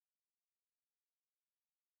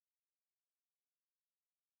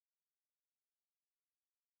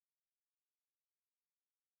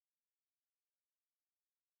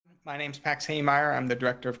My name's Pax Haymeyer. I'm the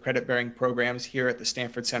Director of Credit Bearing Programs here at the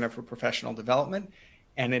Stanford Center for Professional Development.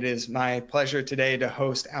 And it is my pleasure today to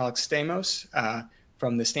host Alex Stamos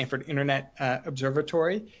from the Stanford Internet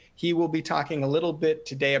Observatory. He will be talking a little bit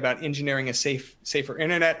today about engineering a safer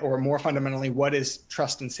internet, or more fundamentally, what is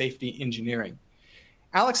trust and safety engineering.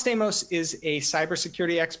 Alex Stamos is a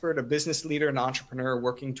cybersecurity expert, a business leader, and entrepreneur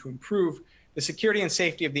working to improve the security and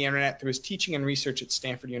safety of the internet through his teaching and research at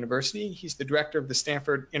Stanford University. He's the director of the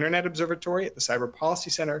Stanford Internet Observatory at the Cyber Policy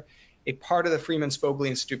Center, a part of the Freeman Spogli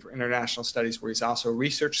Institute for International Studies, where he's also a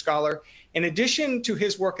research scholar. In addition to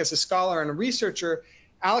his work as a scholar and a researcher,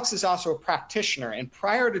 Alex is also a practitioner. And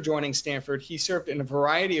prior to joining Stanford, he served in a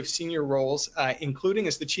variety of senior roles, including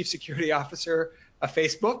as the chief security officer of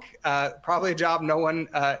Facebook, probably a job no one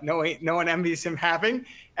envies him having,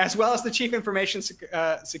 as well as the chief information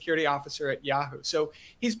security officer at Yahoo. So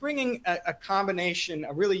he's bringing a combination,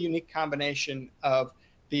 a really unique combination of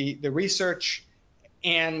the research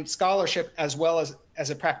and scholarship, as well as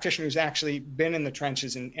a practitioner who's actually been in the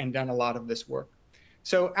trenches and done a lot of this work.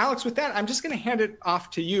 So Alex, with that, I'm just going to hand it off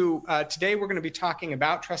to you. Today, we're going to be talking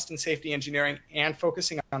about trust and safety engineering and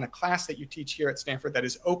focusing on a class that you teach here at Stanford that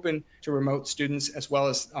is open to remote students as well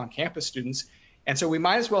as on-campus students. And so we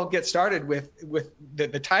might as well get started with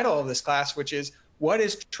the title of this class, which is, what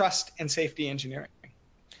is trust and safety engineering?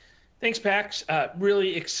 Thanks, Pax.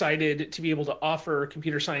 Really excited to be able to offer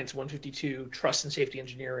Computer Science 152 Trust and Safety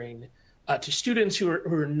Engineering to students who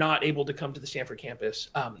are not able to come to the Stanford campus.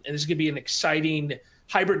 And this is going to be an exciting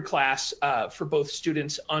hybrid class for both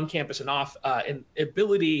students on campus and off, and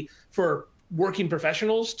ability for working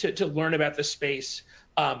professionals to learn about this space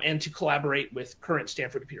and to collaborate with current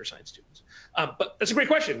Stanford computer science students. But that's a great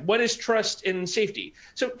question. What is trust and safety?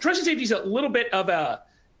 So trust and safety is a little bit of a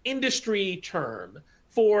industry term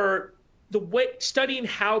for the way studying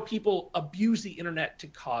how people abuse the internet to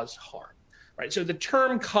cause harm. Right. So the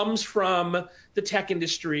term comes from the tech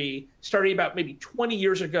industry, starting about maybe 20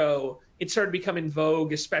 years ago. It started becoming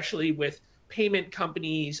vogue, especially with payment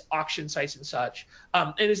companies, auction sites and such,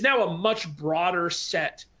 and is now a much broader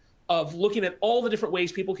set of looking at all the different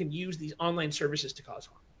ways people can use these online services to cause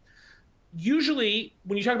harm. Usually,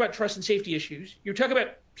 when you talk about trust and safety issues, you're talking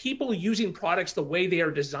about people using products the way they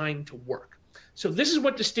are designed to work. So this is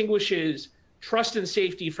what distinguishes trust and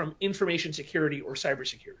safety from information security or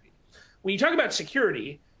cybersecurity. When you talk about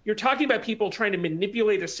security, you're talking about people trying to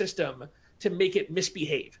manipulate a system to make it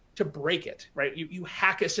misbehave, to break it, right? You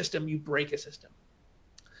hack a system, you break a system.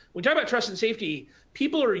 When we talk about trust and safety,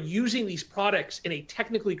 people are using these products in a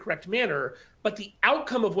technically correct manner, but the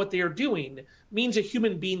outcome of what they are doing means a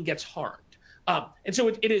human being gets harmed. And so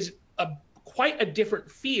it is quite a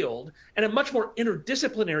different field and a much more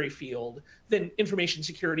interdisciplinary field than information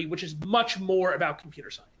security, which is much more about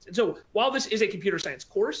computer science. And so while this is a computer science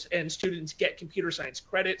course and students get computer science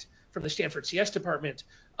credit from the Stanford CS department,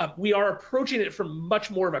 we are approaching it from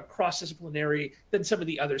much more of a cross-disciplinary than some of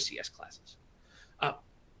the other CS classes.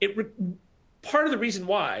 Part of the reason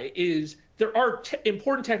why is there are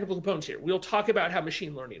important technical components here. We'll talk about how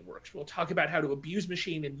machine learning works. We'll talk about how to abuse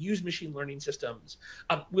machine and use machine learning systems.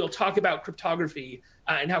 We'll talk about cryptography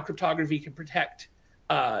and how cryptography can protect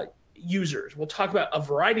users. We'll talk about a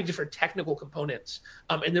variety of different technical components,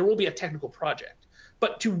 and there will be a technical project.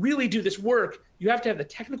 But to really do this work, you have to have the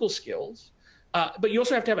technical skills, but you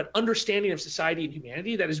also have to have an understanding of society and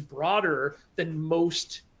humanity that is broader than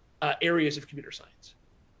most areas of computer science.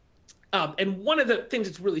 And one of the things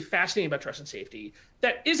that's really fascinating about trust and safety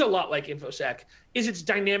that is a lot like InfoSec is it's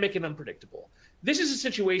dynamic and unpredictable. This is a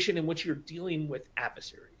situation in which you're dealing with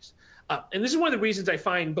adversaries. And this is one of the reasons I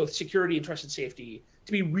find both security and trust and safety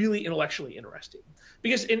to be really intellectually interesting.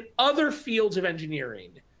 Because in other fields of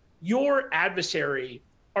engineering, your adversary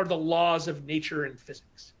are the laws of nature and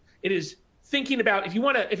physics. It is thinking about, if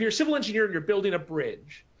you're a civil engineer and you're building a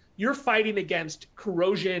bridge, you're fighting against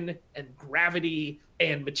corrosion and gravity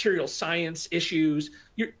and material science issues.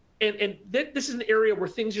 This is an area where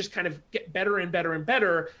things just kind of get better and better and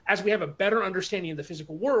better as we have a better understanding of the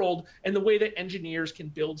physical world and the way that engineers can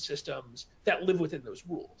build systems that live within those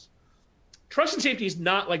rules. Trust and safety is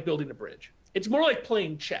not like building a bridge. It's more like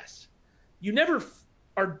playing chess. You never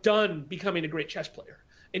are done becoming a great chess player.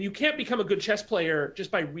 And you can't become a good chess player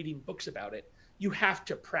just by reading books about it. You have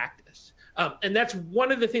to practice. And that's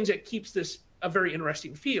one of the things that keeps this a very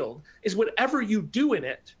interesting field, is whatever you do in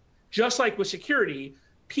it, just like with security,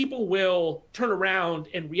 people will turn around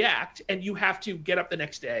and react, and you have to get up the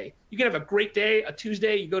next day. You can have a great day, a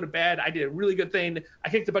Tuesday, you go to bed, I did a really good thing, I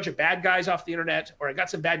kicked a bunch of bad guys off the internet, or I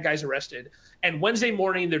got some bad guys arrested, and Wednesday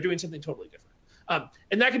morning, they're doing something totally different.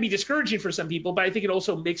 And that can be discouraging for some people, but I think it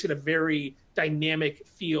also makes it a very dynamic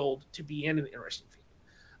field to be in, an interesting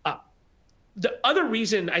field. The other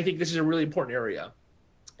reason I think this is a really important area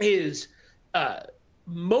is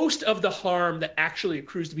most of the harm that actually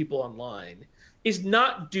accrues to people online is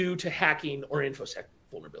not due to hacking or InfoSec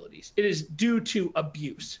vulnerabilities. It is due to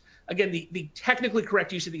abuse. Again, the technically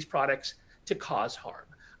correct use of these products to cause harm.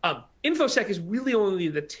 InfoSec is really only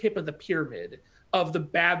the tip of the pyramid of the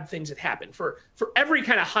bad things that happen. For every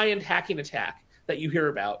kind of high-end hacking attack that you hear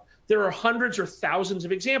about, there are hundreds or thousands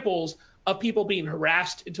of examples of people being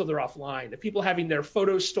harassed until they're offline, of people having their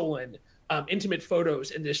photos stolen, intimate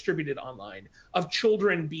photos, and distributed online, of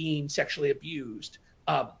children being sexually abused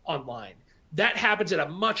online. That happens at a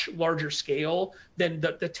much larger scale than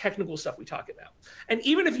the technical stuff we talk about. And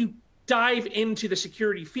even if you dive into the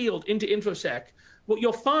security field, into InfoSec, what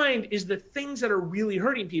you'll find is the things that are really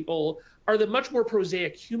hurting people are the much more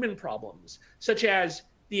prosaic human problems, such as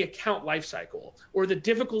the account lifecycle or the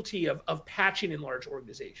difficulty of patching in large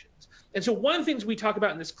organizations. And so one of the things we talk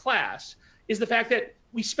about in this class is the fact that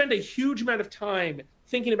we spend a huge amount of time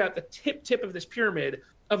thinking about the tip of this pyramid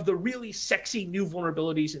of the really sexy new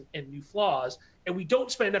vulnerabilities and new flaws. And we don't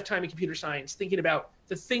spend enough time in computer science thinking about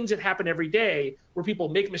the things that happen every day where people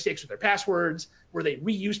make mistakes with their passwords, where they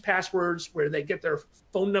reuse passwords, where they get their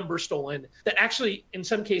phone number stolen, that actually, in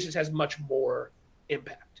some cases, has much more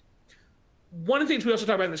impact. One of the things we also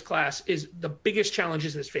talk about in this class is the biggest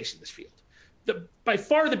challenges that's facing this field. By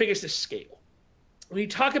far the biggest is scale. When you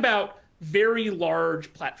talk about very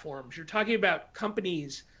large platforms, you're talking about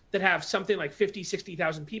companies that have something like 50,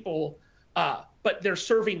 60,000 people, but they're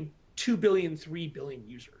serving 2 billion, 3 billion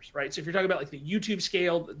users, right? So if you're talking about like the YouTube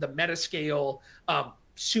scale, the Meta scale,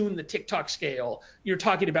 soon the TikTok scale, you're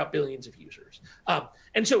talking about billions of users.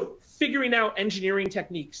 And so figuring out engineering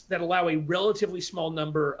techniques that allow a relatively small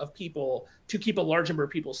number of people to keep a large number of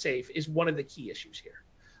people safe is one of the key issues here.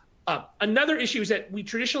 Another issue is that we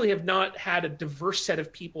traditionally have not had a diverse set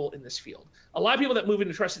of people in this field. A lot of people that move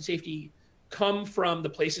into trust and safety come from the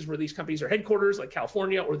places where these companies are headquarters, like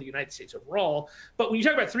California or the United States overall. But when you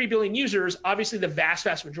talk about 3 billion users, obviously the vast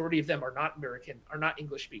majority of them are not American, are not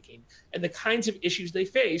English speaking. And the kinds of issues they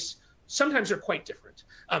face sometimes are quite different.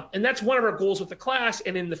 And that's one of our goals with the class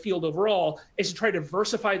and in the field overall, is to try to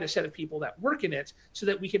diversify the set of people that work in it so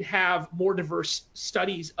that we can have more diverse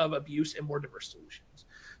studies of abuse and more diverse solutions.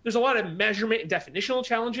 There's a lot of measurement and definitional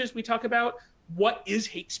challenges we talk about. What is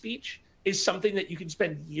hate speech is something that you can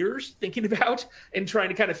spend years thinking about and trying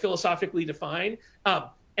to kind of philosophically define.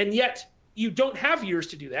 And yet you don't have years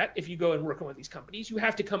to do that if you go and work on one of these companies. You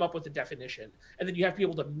have to come up with a definition, and then you have to be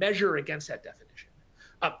able to measure against that definition.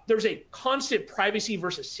 There's a constant privacy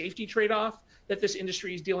versus safety trade-off that this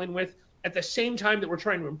industry is dealing with. At the same time that we're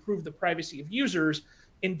trying to improve the privacy of users,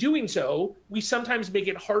 in doing so, we sometimes make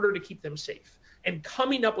it harder to keep them safe. And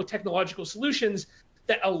coming up with technological solutions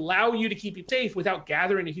that allow you to keep it safe without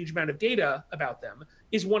gathering a huge amount of data about them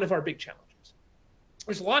is one of our big challenges.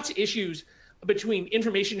 There's lots of issues between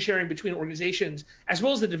information sharing between organizations, as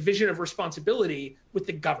well as the division of responsibility with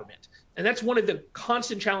the government. And that's one of the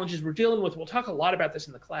constant challenges we're dealing with. We'll talk a lot about this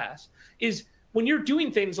in the class, is when you're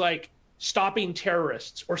doing things like stopping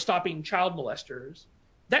terrorists or stopping child molesters,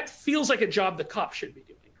 that feels like a job the cops should be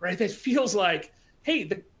doing, right? That feels like, hey,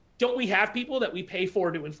 don't we have people that we pay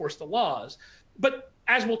for to enforce the laws? But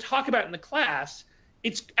as we'll talk about in the class,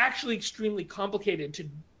 it's actually extremely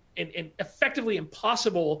complicated and effectively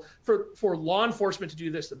impossible for law enforcement to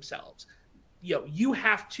do this themselves. You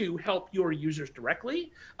have to help your users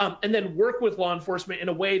directly, and then work with law enforcement in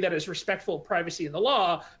a way that is respectful of privacy and the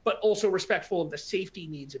law, but also respectful of the safety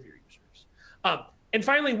needs of your users. And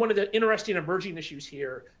finally, one of the interesting emerging issues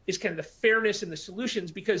here is kind of the fairness in the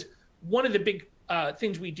solutions, because one of the big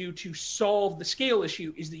things we do to solve the scale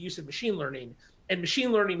issue is the use of machine learning. And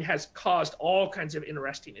machine learning has caused all kinds of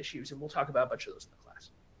interesting issues, and we'll talk about a bunch of those in the class.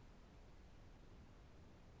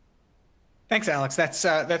 Thanks, Alex.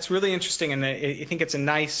 That's really interesting, and I think it's a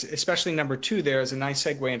nice, especially number 2 there is a nice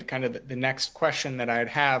segue into kind of the next question that I'd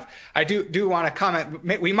have. I do want to comment.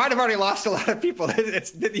 We might have already lost a lot of people.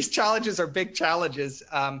 These challenges are big challenges.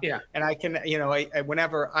 Yeah. And I can,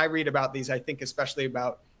 whenever I read about these, I think especially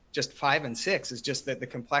about just 5 and 6 is just the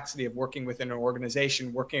complexity of working within an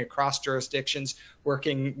organization, working across jurisdictions,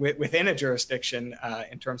 working within a jurisdiction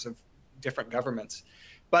in terms of different governments.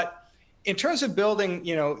 But in terms of building,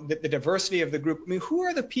 the diversity of the group, I mean, who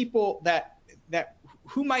are the people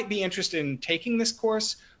who might be interested in taking this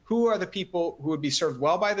course? Who are the people who would be served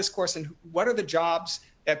well by this course? And what are the jobs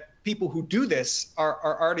that people who do this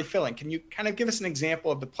are already filling? Can you kind of give us an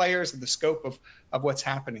example of the players and the scope of what's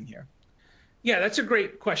happening here? Yeah, that's a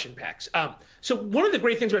great question, Pax. So one of the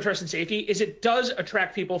great things about trust and safety is it does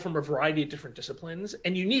attract people from a variety of different disciplines,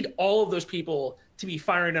 and you need all of those people to be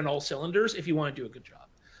firing on all cylinders if you want to do a good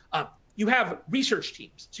job. You have research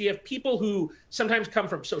teams. So you have people who sometimes come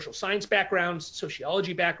from social science backgrounds,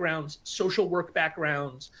 sociology backgrounds, social work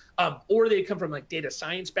backgrounds, or they come from like data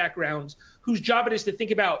science backgrounds, whose job it is to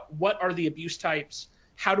think about what are the abuse types,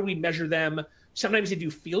 how do we measure them. Sometimes they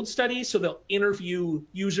do field studies, so they'll interview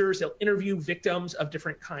users, they'll interview victims of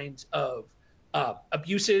different kinds of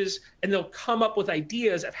abuses, and they'll come up with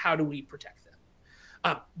ideas of how do we protect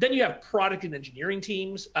them. Then you have product and engineering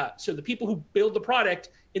teams. So the people who build the product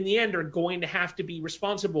in the end are going to have to be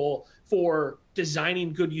responsible for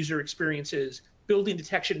designing good user experiences, building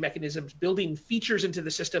detection mechanisms, building features into the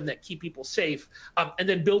system that keep people safe, and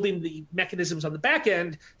then building the mechanisms on the back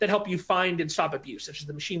end that help you find and stop abuse, such as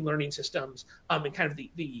the machine learning systems and kind of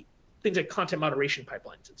the things like content moderation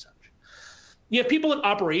pipelines and such. You have people in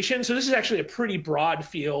operations. So this is actually a pretty broad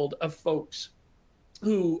field of folks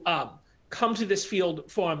who come to this field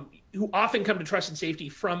who often come to trust and safety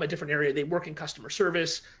from a different area. They work in customer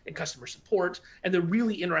service and customer support, and they're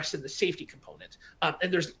really interested in the safety component.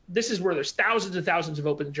 And this is where there's thousands and thousands of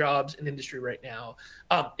open jobs in industry right now,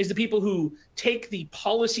 is the people who take the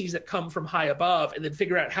policies that come from high above and then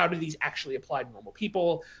figure out how do these actually apply to normal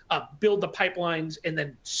people, build the pipelines, and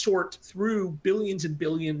then sort through billions and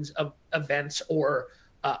billions of events or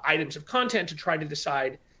items of content to try to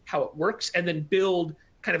decide how it works, and then build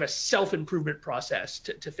kind of a self-improvement process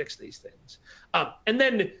to fix these things. And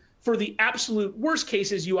then for the absolute worst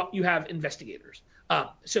cases, you have investigators.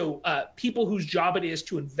 So people whose job it is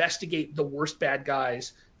to investigate the worst bad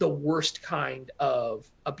guys, the worst kind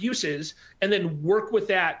of abuses, and then work with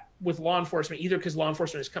that with law enforcement, either because law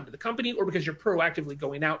enforcement has come to the company or because you're proactively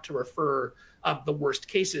going out to refer the worst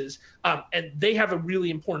cases. And they have a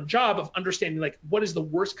really important job of understanding like what is the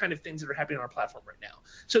worst kind of things that are happening on our platform right now.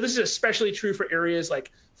 So this is especially true for areas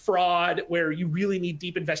like fraud, where you really need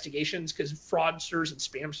deep investigations because fraudsters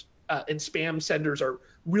and spam senders are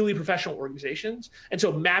really professional organizations. And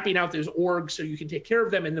so mapping out those orgs so you can take care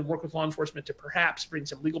of them and then work with law enforcement to perhaps bring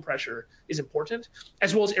some legal pressure is important,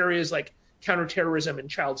 as well as areas like counterterrorism and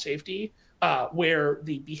child safety, where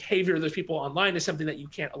the behavior of those people online is something that you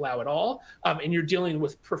can't allow at all. And you're dealing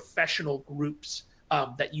with professional groups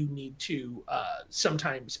that you need to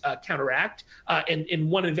sometimes counteract. And in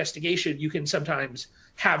one investigation, you can sometimes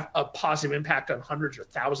have a positive impact on hundreds or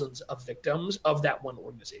thousands of victims of that one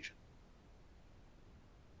organization.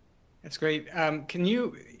 That's great.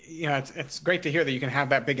 It's great to hear that you can have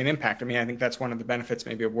that big an impact. I mean, I think that's one of the benefits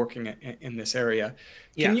maybe of working in this area.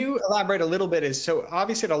 Can you elaborate a little bit? So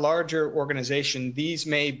obviously at a larger organization,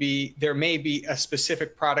 there may be a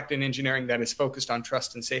specific product in engineering that is focused on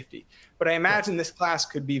trust and safety. But I imagine this class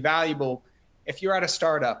could be valuable if you're at a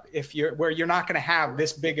startup, where you're not going to have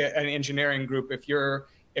this big an engineering group, if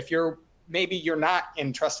you're maybe you're not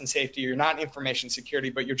in trust and safety, or you're not in information security,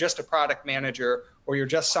 but you're just a product manager, or you're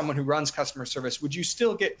just someone who runs customer service. Would you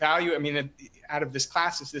still get value? I mean, out of this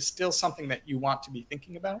class, is this still something that you want to be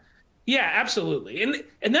thinking about? Yeah, absolutely.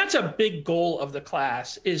 And that's a big goal of the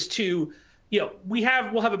class, is to, we'll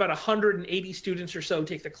have about 180 students or so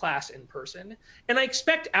take the class in person. And I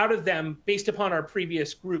expect out of them, based upon our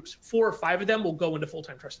previous groups, 4 or 5 of them will go into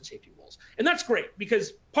full-time trust and safety roles. And that's great,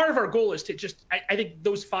 because part of our goal is to I think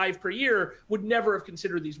those 5 per year would never have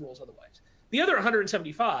considered these roles otherwise. The other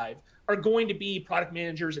 175 are going to be product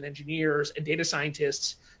managers and engineers and data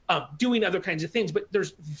scientists doing other kinds of things. But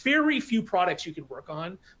there's very few products you can work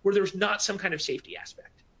on where there's not some kind of safety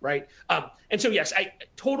aspect, right? And so, yes, I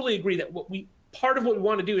totally agree that part of what we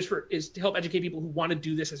want to do is to help educate people who want to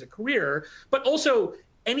do this as a career, but also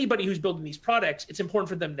anybody who's building these products, it's important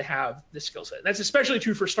for them to have this skill set. And that's especially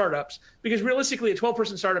true for startups, because realistically, a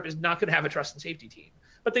 12-person startup is not going to have a trust and safety team,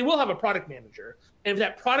 but they will have a product manager. And if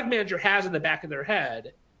that product manager has in the back of their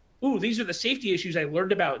head, ooh, these are the safety issues I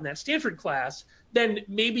learned about in that Stanford class, then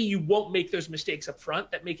maybe you won't make those mistakes up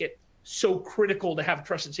front that make it so critical to have a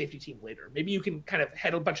trust and safety team later. Maybe you can kind of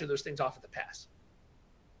head a bunch of those things off at the pass.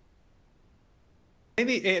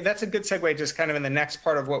 Maybe that's a good segue, just kind of in the next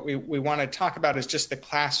part of what we want to talk about is just the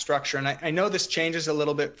class structure. And I know this changes a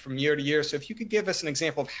little bit from year to year. So if you could give us an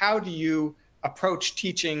example of how do you approach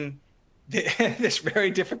teaching this very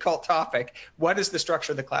difficult topic, what does the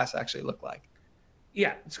structure of the class actually look like?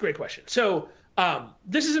 Yeah, it's a great question. So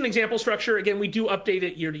this is an example structure. Again, we do update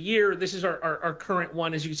it year to year. This is our current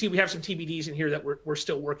one. As you can see, we have some TBDs in here that we're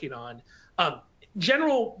still working on.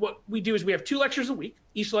 General, what we do is we have 2 lectures a week.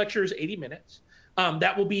 Each lecture is 80 minutes.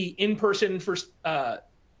 That will be in person for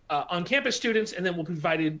on-campus students, and then we'll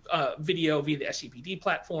provide video via the SCPD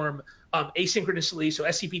platform asynchronously, so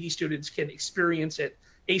SCPD students can experience it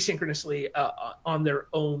asynchronously on their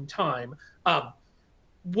own time.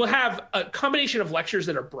 We'll have a combination of lectures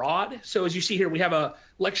that are broad. So as you see here, we have a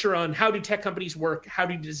lecture on how do tech companies work, how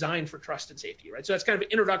do you design for trust and safety, right? So that's kind of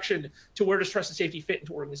an introduction to where does trust and safety fit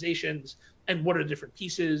into organizations and what are the different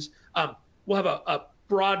pieces. We'll have a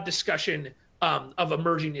broad discussion of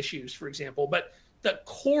emerging issues, for example, but the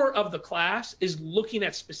core of the class is looking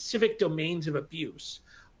at specific domains of abuse,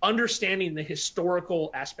 understanding the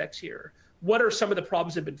historical aspects here. What are some of the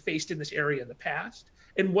problems that have been faced in this area in the past?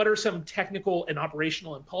 And what are some technical and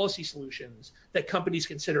operational and policy solutions that companies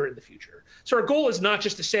consider in the future? So our goal is not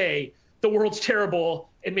just to say the world's terrible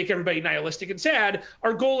and make everybody nihilistic and sad.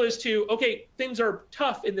 Our goal is to, okay, things are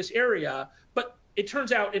tough in this area, but it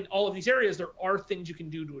turns out in all of these areas, there are things you can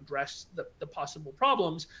do to address the possible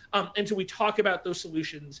problems. And so we talk about those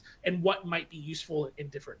solutions and what might be useful in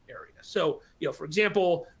different areas. So, for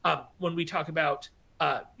example, when we talk about,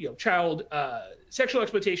 child sexual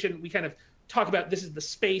exploitation, we kind of talk about this is the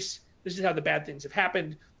space, this is how the bad things have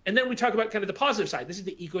happened. And then we talk about kind of the positive side. This is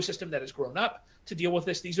the ecosystem that has grown up to deal with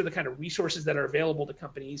this. These are the kind of resources that are available to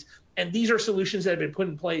companies. And these are solutions that have been put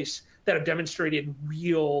in place that have demonstrated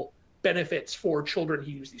real benefits for children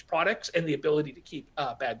who use these products and the ability to keep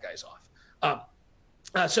bad guys off.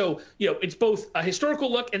 So, it's both a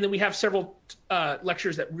historical look, and then we have several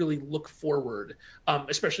lectures that really look forward,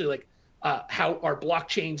 especially like how are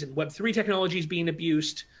blockchains and Web3 technologies being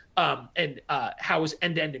abused, and how is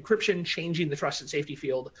end-to-end encryption changing the trust and safety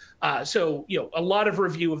field. So, a lot of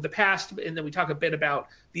review of the past, and then we talk a bit about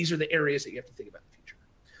these are the areas that you have to think about in the future.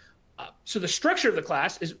 So the structure of the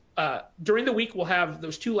class is during the week, we'll have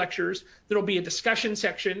those 2 lectures. There'll be a discussion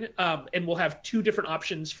section, and we'll have 2 different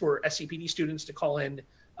options for SCPD students to call in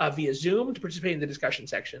via Zoom to participate in the discussion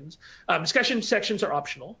sections. Discussion sections are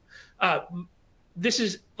optional. This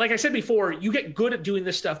is, like I said before, you get good at doing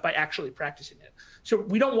this stuff by actually practicing it. So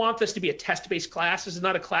we don't want this to be a test-based class. This is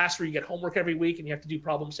not a class where you get homework every week and you have to do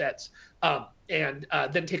problem sets and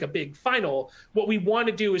then take a big final. What we want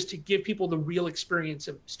to do is to give people the real experience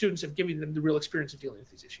of students, of giving them the real experience of dealing with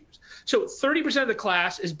these issues. So 30% of the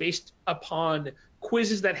class is based upon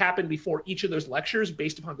quizzes that happen before each of those lectures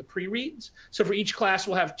based upon the pre-reads. So for each class,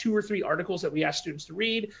 we'll have 2 or 3 articles that we ask students to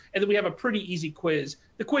read, and then we have a pretty easy quiz.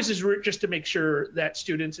 The quiz is just to make sure that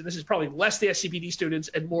students, and this is probably less the SCPD students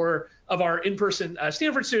and more of our in-person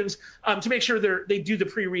Stanford students, to make sure they do the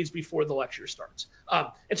pre-reads before the lecture starts.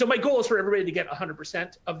 And so my goal is for everybody to get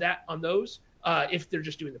 100% of that on those if they're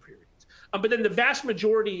just doing the pre-reads. But then the vast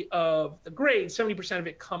majority of the grade, 70% of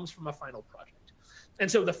it, comes from a final project. And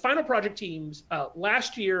so the final project teams,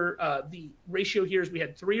 last year, the ratio here is we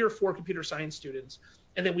had 3 or 4 computer science students,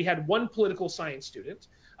 and then we had 1 political science student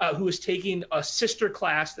who is taking a sister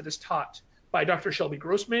class that is taught by Dr. Shelby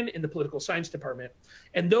Grossman in the political science department.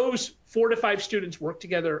 And those 4 to 5 students work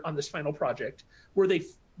together on this final project where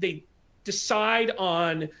they decide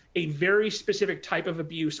on a very specific type of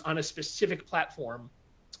abuse on a specific platform.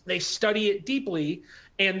 They study it deeply,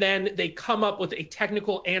 and then they come up with a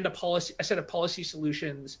technical and a set of policy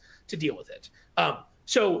solutions to deal with it.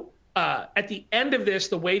 At the end of this,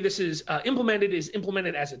 the way this is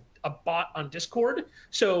implemented as a bot on Discord.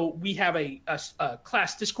 So we have a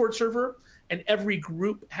class Discord server, and every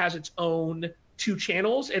group has its own 2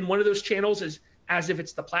 channels. And one of those channels is as if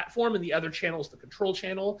it's the platform, and the other channel is the control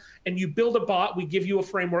channel. And you build a bot. We give you a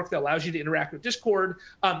framework that allows you to interact with Discord,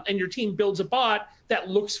 and your team builds a bot that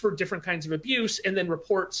looks for different kinds of abuse and then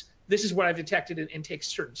reports, this is what I've detected, and takes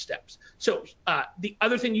certain steps. So the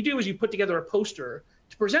other thing you do is you put together a poster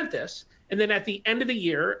to present this. And then at the end of the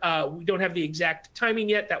year, we don't have the exact timing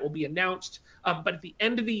yet, that will be announced. But at the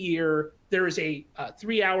end of the year, there is a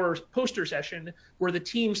 3-hour poster session where the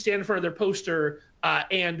team stand in front of their poster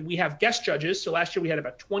and we have guest judges. So last year we had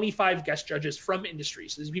about 25 guest judges from industry.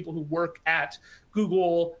 So these are people who work at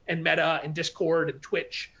Google and Meta and Discord and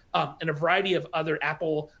Twitch and a variety of other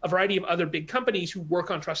big companies who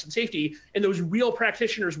work on trust and safety. And those real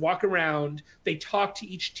practitioners walk around, they talk to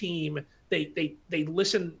each team, they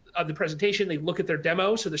listen on the presentation, they look at their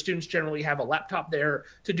demo. So the students generally have a laptop there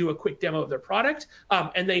to do a quick demo of their product,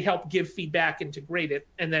 and they help give feedback and to grade it.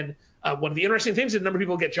 And then one of the interesting things is a number of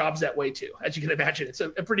people get jobs that way too. As you can imagine, it's a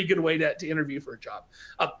pretty good way to interview for a job.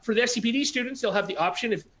 For the SCPD students, they'll have the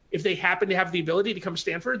option, if they happen to have the ability to come to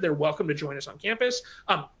Stanford, they're welcome to join us on campus.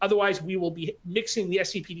 Otherwise, we will be mixing the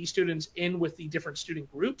SCPD students in with the different student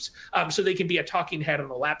groups so they can be a talking head on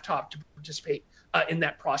a laptop to participate in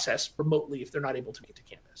that process remotely if they're not able to make it to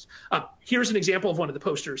campus. this. Here's an example of one of the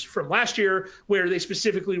posters from last year where they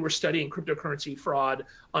specifically were studying cryptocurrency fraud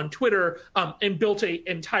on Twitter and built an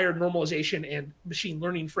entire normalization and machine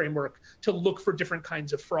learning framework to look for different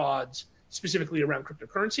kinds of frauds, specifically around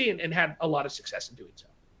cryptocurrency, and had a lot of success in doing so.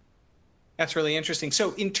 That's really interesting.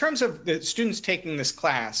 So in terms of the students taking this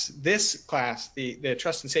class, the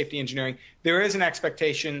Trust and Safety Engineering, there is an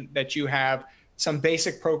expectation that you have some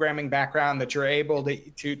basic programming background, that you're able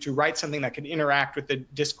to write something that can interact with the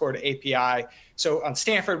Discord API. So on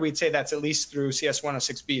Stanford, we'd say that's at least through CS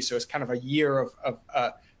 106B. So it's kind of a year of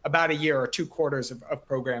about a year or 2 quarters of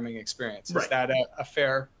programming experience. Is that a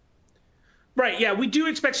fair? Right. Yeah, we do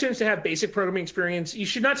expect students to have basic programming experience. You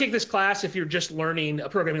should not take this class if you're just learning a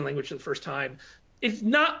programming language for the first time. It's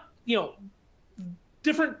not,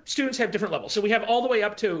 different students have different levels. So we have all the way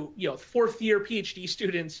up to, 4th year PhD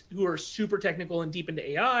students who are super technical and deep into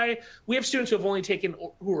AI. We have students who have only taken,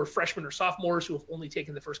 who are freshmen or sophomores, who have only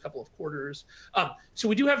taken the first couple of quarters. So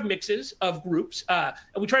we do have mixes of groups, and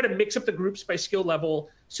we try to mix up the groups by skill level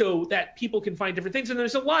so that people can find different things. And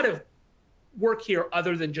there's a lot of work here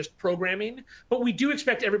other than just programming, but we do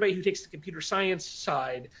expect everybody who takes the computer science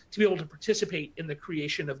side to be able to participate in the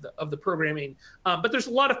creation of the programming. But there's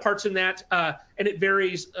a lot of parts in that, and it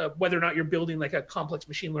varies whether or not you're building like a complex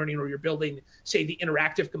machine learning or you're building, say, the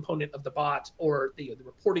interactive component of the bot or the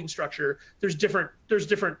reporting structure. There's different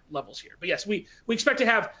levels here. But yes, we expect to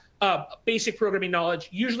have basic programming knowledge.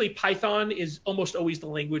 Usually Python is almost always the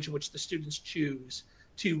language in which the students choose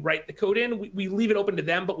to write the code in. We leave it open to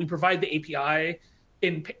them, but we provide the API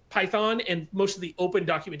in Python, and most of the open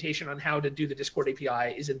documentation on how to do the Discord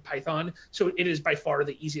API is in Python. So it is by far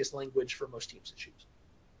the easiest language for most teams to choose.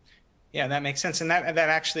 Yeah, that makes sense. And that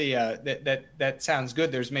actually, that sounds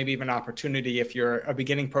good. There's maybe even opportunity if you're a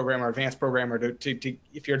beginning programmer or advanced programmer to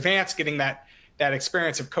if you're advanced, getting that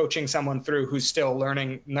experience of coaching someone through who's still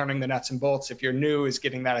learning the nuts and bolts. If you're new, is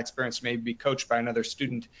getting that experience to maybe be coached by another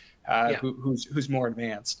student who's more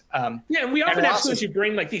advanced. Yeah, and we often have students who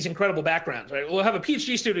bring like these incredible backgrounds, right? We'll have a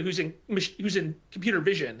PhD student who's in computer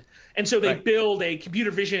vision, and so they build a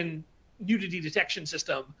computer vision nudity detection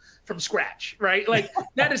system from scratch, right? Like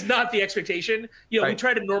that is not the expectation. We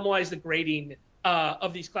try to normalize the grading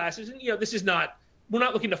of these classes, and this is not. We're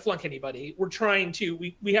not looking to flunk anybody. We're trying to,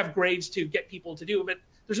 we have grades to get people to do it, but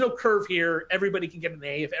there's no curve here. Everybody can get an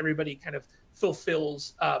A if everybody kind of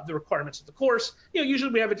fulfills the requirements of the course. Usually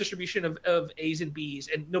we have a distribution of A's and B's,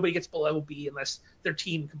 and nobody gets below B unless their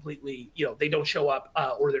team completely, they don't show up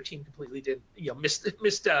or their team completely did, missed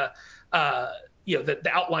the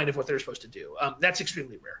outline of what they're supposed to do. That's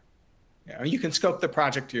extremely rare. Yeah, you can scope the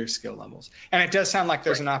project to your skill levels. And it does sound like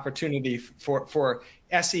there's an opportunity for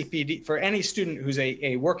SCPD, for any student who's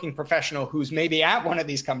a working professional who's maybe at one of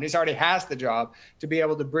these companies, already has the job, to be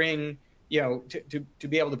able to bring, to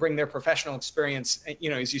be able to bring their professional experience.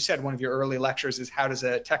 As you said, one of your early lectures is how does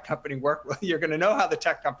a tech company work? Well, you're going to know how the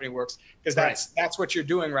tech company works because that's what you're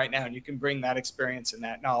doing right now. And you can bring that experience and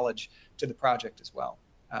that knowledge to the project as well.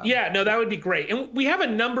 Yeah, no, that would be great. And we have a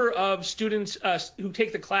number of students who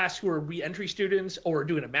take the class who are re-entry students or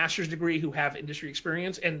doing a master's degree who have industry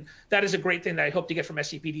experience. And that is a great thing that I hope to get from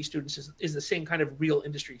SCPD students is the same kind of real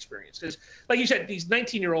industry experience. Because like you said, these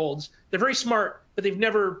 19-year-olds, they're very smart, but they've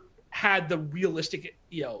never had the realistic,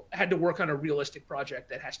 had to work on a realistic project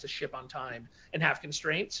that has to ship on time and have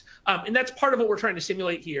constraints. And that's part of what we're trying to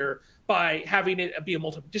simulate here by having it be a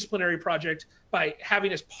multidisciplinary project, by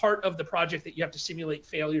having as part of the project that you have to simulate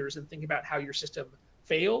failures and think about how your system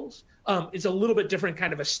fails. It's a little bit different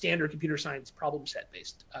kind of a standard computer science problem set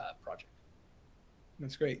based project.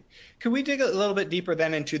 That's great. Could we dig a little bit deeper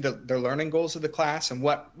then into the learning goals of the class and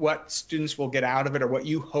what students will get out of it, or what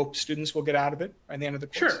you hope students will get out of it by the end of the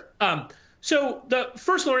course? Sure. So the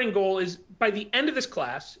first learning goal is by the end of this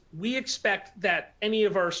class, we expect that any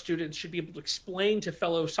of our students should be able to explain to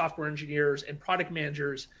fellow software engineers and product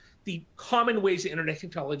managers the common ways that internet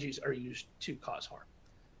technologies are used to cause harm.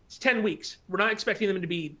 It's 10 weeks. We're not expecting them to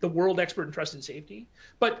be the world expert in trust and safety.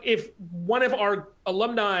 But if one of our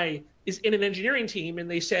alumni is in an engineering team and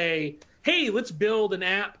they say, hey, let's build an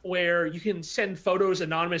app where you can send photos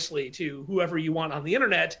anonymously to whoever you want on the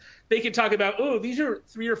internet, they can talk about, oh, these are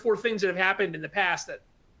 3 or 4 things that have happened in the past that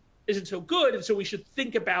isn't so good. And so we should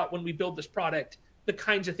think about when we build this product, the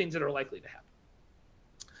kinds of things that are likely to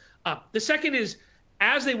happen. The second is,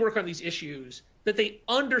 as they work on these issues, that they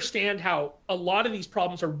understand how a lot of these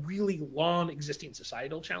problems are really long existing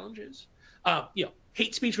societal challenges.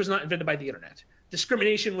 Hate speech was not invented by the internet.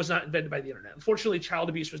 Discrimination was not invented by the internet. Unfortunately, child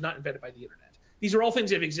abuse was not invented by the internet. These are all things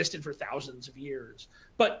that have existed for thousands of years.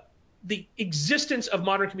 But the existence of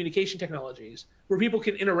modern communication technologies where people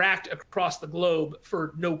can interact across the globe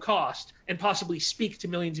for no cost and possibly speak to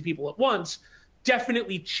millions of people at once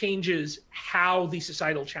definitely changes how these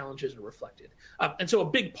societal challenges are reflected. And so a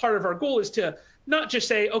big part of our goal is to not just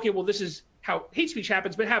say, okay, well, this is how hate speech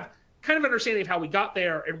happens, but have kind of understanding of how we got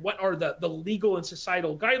there and what are the legal and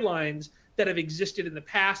societal guidelines that have existed in the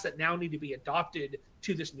past that now need to be adopted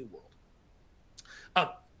to this new world.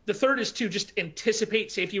 The third is to just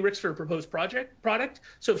anticipate safety risks for a proposed product.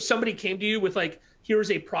 So if somebody came to you with like, here's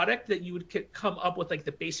a product, that you would come up with like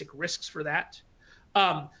the basic risks for that.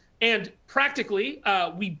 And practically,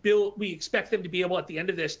 we expect them to be able at the end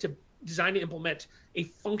of this to design and implement a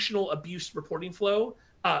functional abuse reporting flow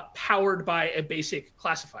powered by a basic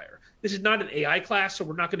classifier. This is not an AI class, so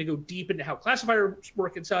we're not going to go deep into how classifiers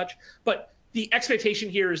work and such, but the expectation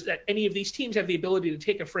here is that any of these teams have the ability to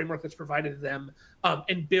take a framework that's provided to them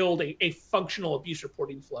and build a functional abuse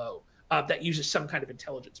reporting flow that uses some kind of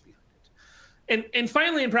intelligence behind it. And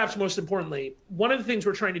finally, and perhaps most importantly, one of the things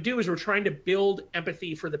we're trying to do is we're trying to build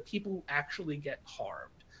empathy for the people who actually get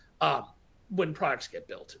harmed when products get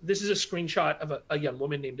built. This is a screenshot of a young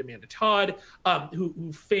woman named Amanda Todd,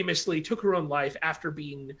 who famously took her own life after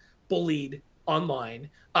being bullied online.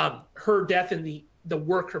 Her death and the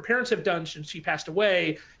work her parents have done since she passed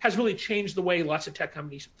away has really changed the way lots of tech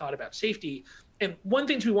companies have thought about safety. And one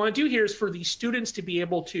thing we want to do here is for these students to be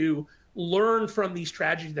able to learn from these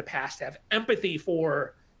tragedies of the past, to have empathy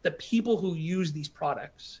for the people who use these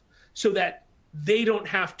products so that they don't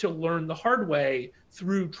have to learn the hard way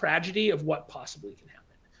through tragedy of what possibly can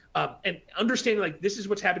happen. And understanding like this is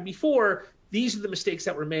what's happened before, these are the mistakes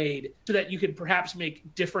that were made so that you can perhaps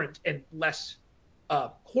make different and less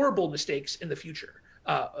horrible mistakes in the future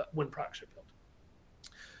when products are built.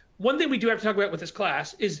 One thing we do have to talk about with this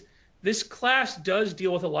class is this class does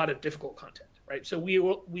deal with a lot of difficult content, right? So we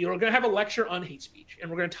are going to have a lecture on hate speech, and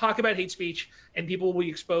we're going to talk about hate speech, and people will be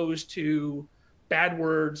exposed to bad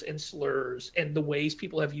words and slurs and the ways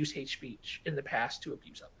people have used hate speech in the past to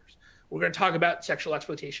abuse others. We're going to talk about sexual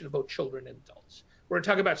exploitation of both children and adults. We're going to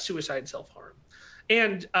talk about suicide and self-harm.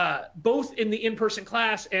 And both in the in-person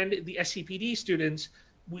class and the SCPD students,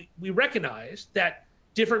 we recognize that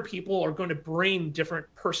different people are going to bring different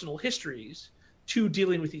personal histories to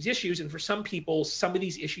dealing with these issues. And for some people, some of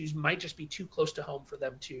these issues might just be too close to home for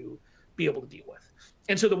them to be able to deal with.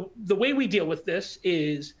 And so the way we deal with this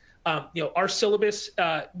is, our syllabus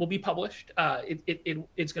will be published.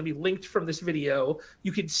 It's going to be linked from this video.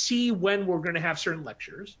 You can see when we're going to have certain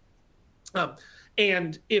lectures.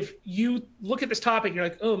 And if you look at this topic, and you're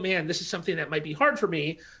like, oh man, this is something that might be hard for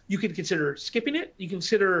me, you could consider skipping it. You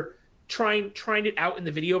consider trying it out in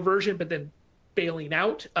the video version, but then bailing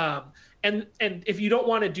out. And if you don't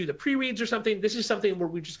want to do the pre-reads or something, this is something where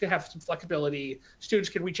we're just gonna have some flexibility. Students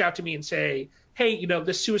can reach out to me and say, hey,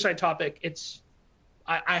 this suicide topic,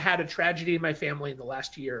 I had a tragedy in my family in the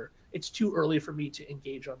last year. It's too early for me to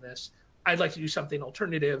engage on this. I'd like to do something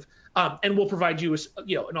alternative, and we'll provide you with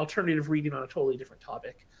an alternative reading on a totally different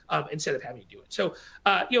topic instead of having to do it. So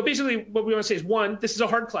basically what we want to say is, one, this is a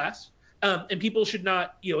hard class, and people should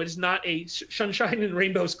not, it is not a sunshine and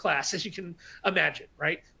rainbows class, as you can imagine,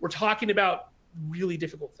 right? We're talking about really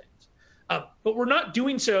difficult things, but we're not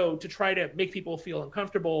doing so to try to make people feel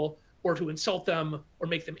uncomfortable or to insult them or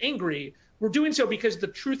make them angry. We're doing so because the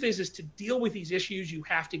truth is to deal with these issues, you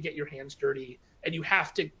have to get your hands dirty and you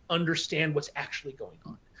have to understand what's actually going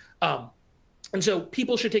on. And so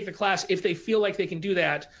people should take the class if they feel like they can do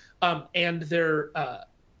that, and they're,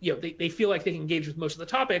 they feel like they can engage with most of the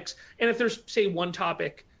topics. And if there's, say, one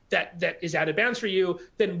topic that is out of bounds for you,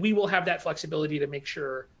 then we will have that flexibility to make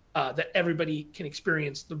sure that everybody can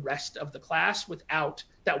experience the rest of the class without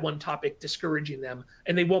that one topic discouraging them,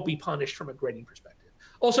 and they won't be punished from a grading perspective.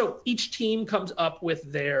 Also, each team comes up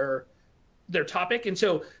with their topic. And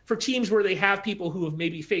so for teams where they have people who have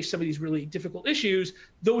maybe faced some of these really difficult issues,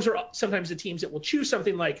 those are sometimes the teams that will choose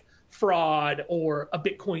something like fraud or a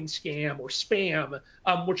Bitcoin scam or spam,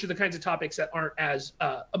 which are the kinds of topics that aren't as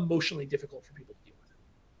emotionally difficult for people to deal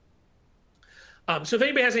with. So if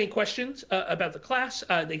anybody has any questions about the class,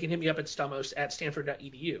 they can hit me up at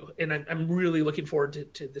stamos@stanford.edu. And I'm really looking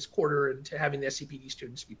forward to this quarter and to having the SCPD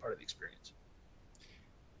students be part of the experience.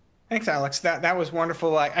 Thanks, Alex. That was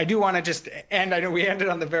wonderful. I do want to just end. I know we ended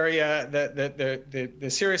on the very the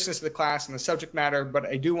seriousness of the class and the subject matter, but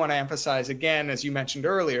I do want to emphasize again, as you mentioned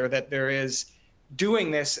earlier, that doing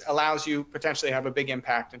this allows you potentially have a big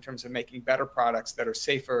impact in terms of making better products that are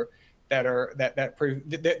safer,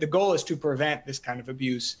 the goal is to prevent this kind of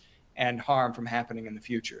abuse and harm from happening in the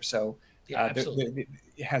future. So yeah, absolutely.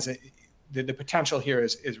 the potential here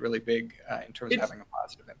is really big in terms of having a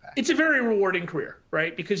positive impact. It's a very rewarding career,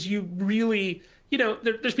 right? Because you really,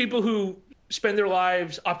 there's people who spend their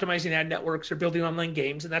lives optimizing ad networks or building online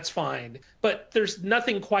games, and that's fine. But there's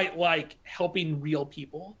nothing quite like helping real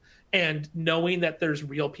people and knowing that there's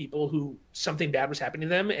real people who something bad was happening to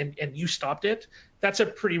them and you stopped it. That's a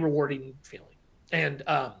pretty rewarding feeling.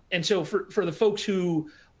 And so for the folks who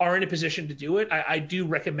are in a position to do it, I do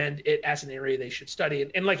recommend it as an area they should study.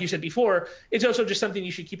 And like you said before, it's also just something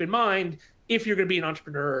you should keep in mind if you're going to be an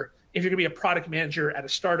entrepreneur, if you're going to be a product manager at a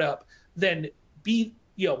startup, then being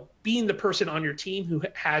the person on your team who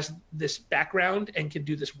has this background and can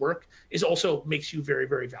do this work is also makes you very,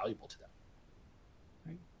 very valuable to them.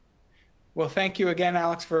 Well, thank you again,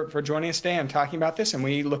 Alex, for joining us today and talking about this. And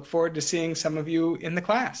we look forward to seeing some of you in the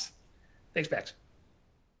class. Thanks, Max.